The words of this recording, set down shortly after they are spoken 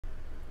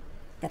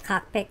The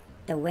cockpit,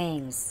 the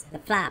wings, the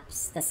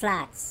flaps, the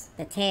slats,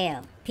 the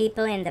tail.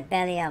 People in the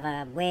belly of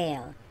a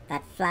whale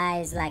that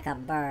flies like a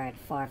bird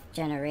for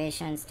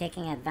generations,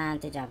 taking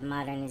advantage of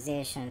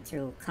modernization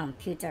through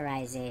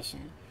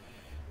computerization.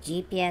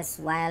 GPS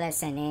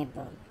wireless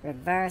enabled,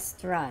 reverse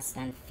thrust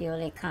and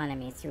fuel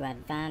economy through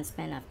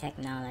advancement of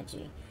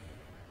technology.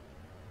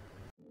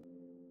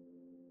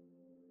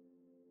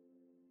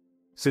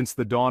 Since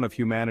the dawn of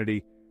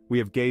humanity, we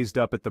have gazed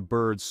up at the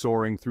birds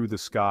soaring through the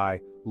sky,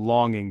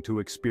 longing to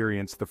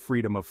experience the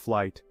freedom of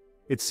flight.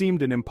 It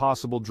seemed an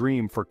impossible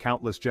dream for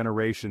countless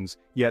generations,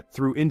 yet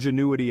through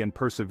ingenuity and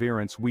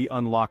perseverance we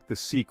unlocked the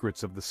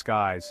secrets of the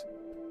skies.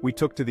 We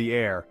took to the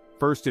air,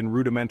 first in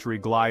rudimentary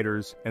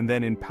gliders and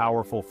then in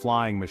powerful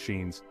flying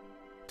machines.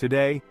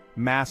 Today,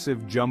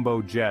 massive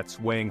jumbo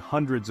jets weighing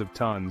hundreds of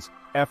tons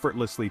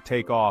effortlessly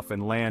take off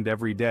and land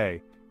every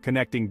day,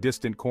 connecting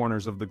distant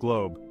corners of the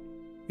globe.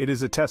 It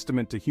is a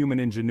testament to human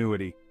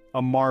ingenuity,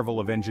 a marvel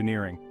of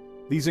engineering.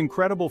 These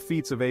incredible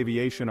feats of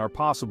aviation are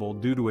possible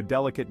due to a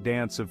delicate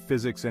dance of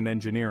physics and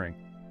engineering.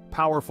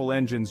 Powerful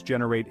engines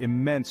generate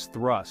immense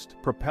thrust,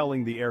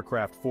 propelling the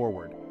aircraft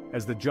forward.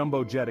 As the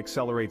jumbo jet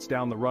accelerates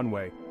down the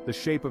runway, the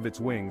shape of its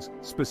wings,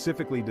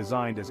 specifically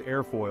designed as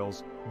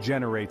airfoils,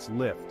 generates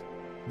lift.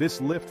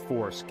 This lift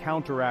force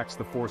counteracts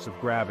the force of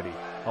gravity,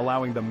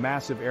 allowing the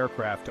massive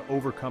aircraft to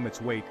overcome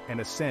its weight and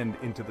ascend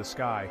into the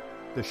sky.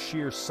 The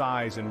sheer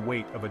size and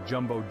weight of a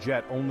jumbo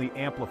jet only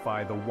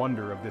amplify the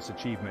wonder of this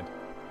achievement.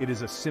 It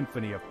is a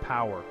symphony of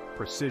power,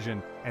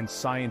 precision, and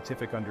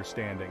scientific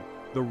understanding.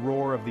 The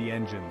roar of the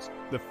engines,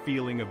 the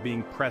feeling of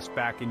being pressed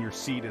back in your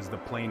seat as the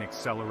plane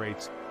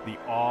accelerates, the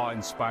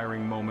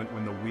awe-inspiring moment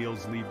when the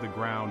wheels leave the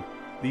ground,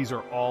 these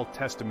are all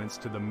testaments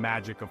to the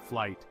magic of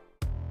flight.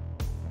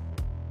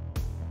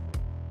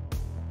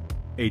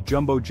 A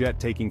jumbo jet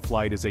taking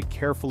flight is a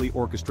carefully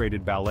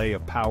orchestrated ballet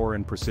of power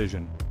and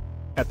precision.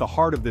 At the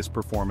heart of this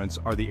performance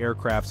are the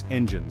aircraft's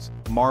engines,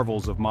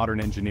 marvels of modern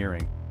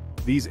engineering.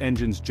 These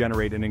engines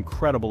generate an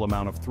incredible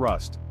amount of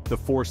thrust, the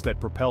force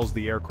that propels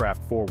the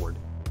aircraft forward.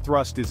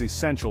 Thrust is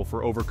essential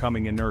for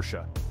overcoming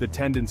inertia, the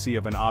tendency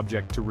of an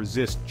object to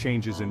resist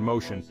changes in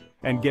motion,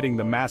 and getting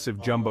the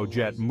massive jumbo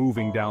jet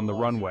moving down the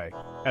runway.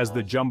 As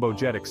the jumbo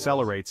jet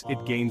accelerates,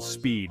 it gains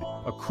speed,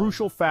 a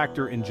crucial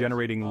factor in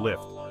generating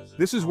lift.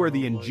 This is where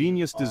the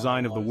ingenious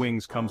design of the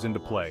wings comes into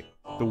play.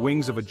 The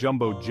wings of a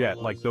jumbo jet,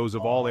 like those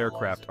of all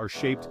aircraft, are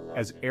shaped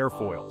as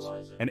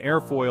airfoils. An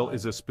airfoil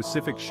is a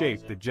specific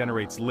shape that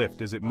generates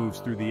lift as it moves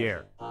through the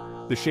air.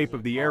 The shape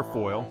of the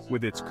airfoil,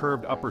 with its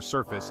curved upper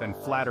surface and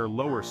flatter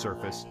lower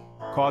surface,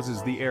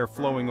 causes the air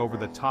flowing over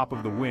the top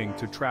of the wing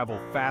to travel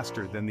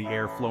faster than the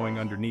air flowing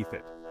underneath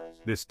it.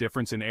 This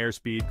difference in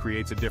airspeed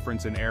creates a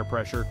difference in air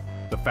pressure.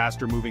 The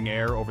faster-moving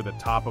air over the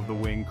top of the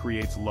wing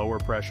creates lower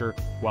pressure,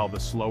 while the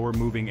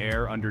slower-moving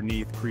air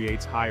underneath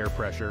creates higher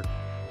pressure.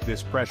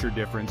 This pressure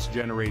difference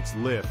generates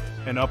lift,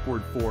 an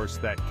upward force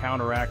that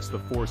counteracts the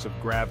force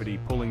of gravity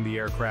pulling the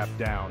aircraft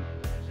down.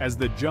 As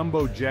the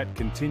jumbo jet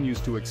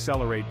continues to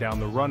accelerate down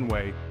the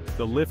runway,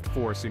 the lift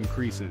force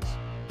increases.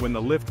 When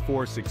the lift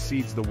force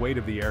exceeds the weight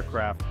of the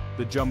aircraft,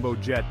 the jumbo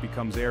jet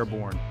becomes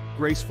airborne,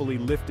 gracefully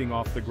lifting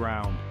off the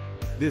ground.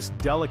 This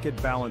delicate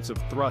balance of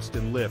thrust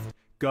and lift,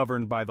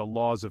 governed by the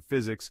laws of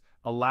physics,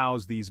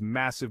 allows these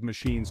massive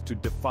machines to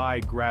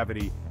defy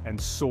gravity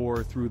and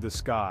soar through the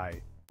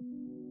sky.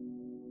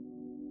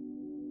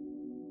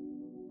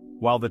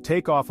 While the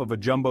takeoff of a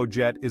jumbo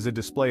jet is a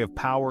display of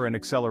power and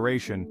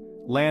acceleration,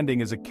 landing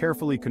is a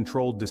carefully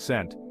controlled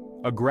descent,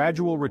 a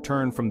gradual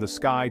return from the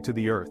sky to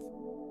the earth.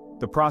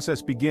 The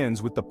process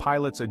begins with the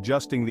pilots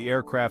adjusting the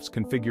aircraft's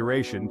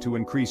configuration to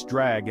increase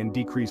drag and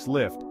decrease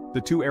lift,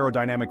 the two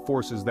aerodynamic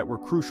forces that were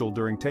crucial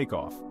during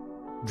takeoff.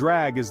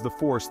 Drag is the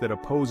force that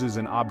opposes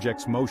an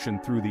object's motion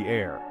through the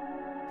air.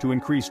 To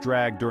increase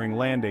drag during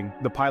landing,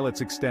 the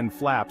pilots extend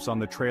flaps on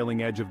the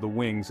trailing edge of the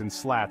wings and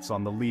slats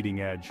on the leading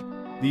edge.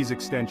 These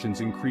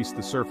extensions increase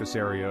the surface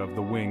area of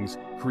the wings,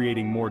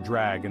 creating more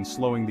drag and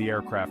slowing the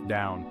aircraft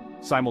down.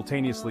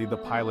 Simultaneously, the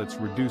pilots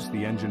reduce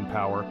the engine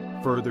power,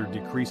 further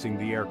decreasing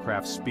the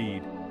aircraft's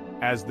speed.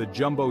 As the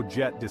jumbo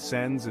jet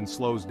descends and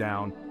slows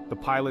down, the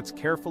pilots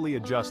carefully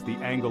adjust the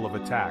angle of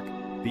attack,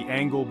 the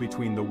angle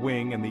between the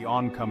wing and the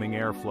oncoming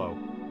airflow.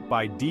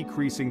 By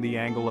decreasing the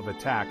angle of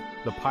attack,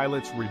 the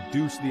pilots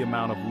reduce the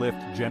amount of lift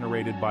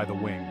generated by the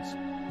wings.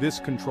 This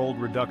controlled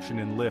reduction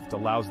in lift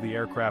allows the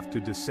aircraft to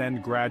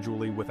descend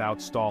gradually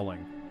without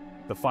stalling.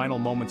 The final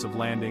moments of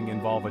landing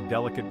involve a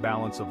delicate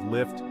balance of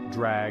lift,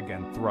 drag,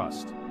 and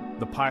thrust.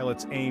 The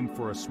pilots aim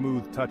for a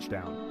smooth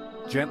touchdown,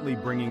 gently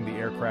bringing the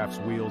aircraft's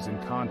wheels in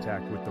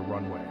contact with the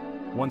runway.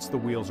 Once the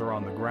wheels are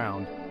on the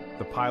ground,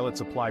 the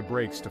pilots apply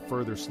brakes to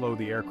further slow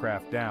the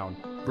aircraft down,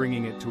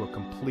 bringing it to a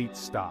complete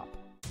stop.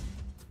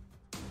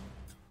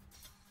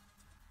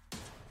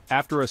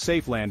 After a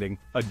safe landing,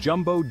 a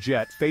jumbo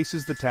jet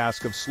faces the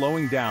task of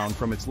slowing down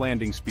from its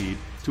landing speed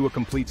to a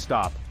complete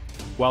stop.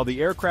 While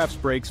the aircraft's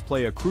brakes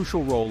play a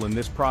crucial role in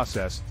this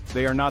process,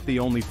 they are not the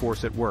only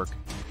force at work.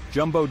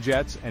 Jumbo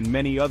jets and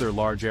many other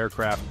large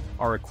aircraft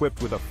are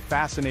equipped with a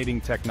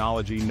fascinating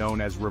technology known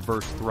as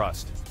reverse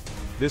thrust.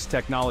 This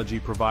technology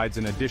provides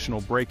an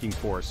additional braking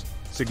force,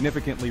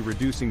 significantly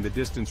reducing the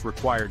distance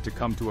required to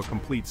come to a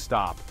complete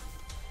stop.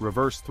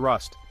 Reverse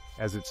thrust,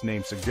 as its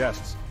name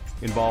suggests,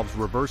 involves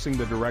reversing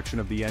the direction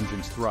of the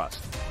engine's thrust.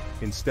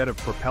 Instead of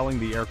propelling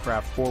the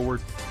aircraft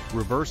forward,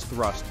 reverse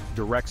thrust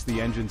directs the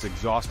engine's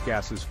exhaust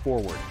gases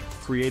forward,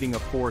 creating a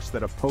force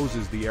that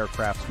opposes the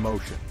aircraft's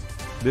motion.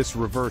 This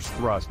reverse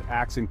thrust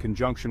acts in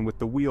conjunction with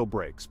the wheel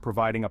brakes,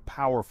 providing a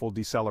powerful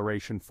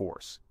deceleration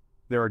force.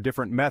 There are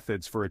different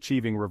methods for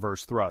achieving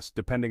reverse thrust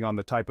depending on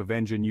the type of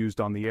engine used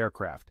on the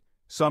aircraft.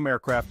 Some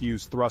aircraft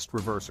use thrust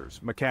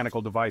reversers,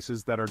 mechanical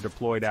devices that are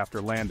deployed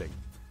after landing.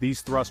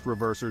 These thrust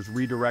reversers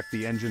redirect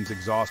the engine's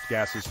exhaust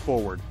gases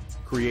forward,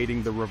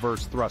 creating the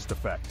reverse thrust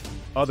effect.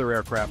 Other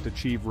aircraft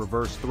achieve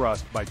reverse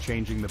thrust by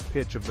changing the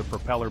pitch of the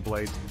propeller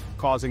blades,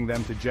 causing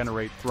them to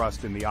generate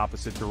thrust in the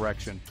opposite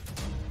direction.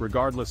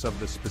 Regardless of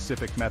the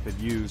specific method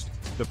used,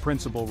 the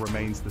principle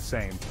remains the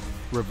same.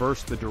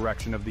 Reverse the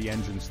direction of the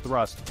engine's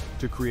thrust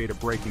to create a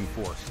braking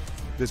force.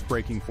 This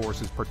braking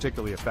force is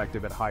particularly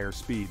effective at higher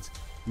speeds,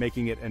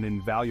 making it an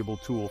invaluable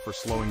tool for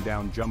slowing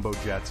down jumbo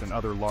jets and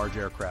other large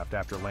aircraft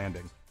after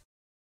landing.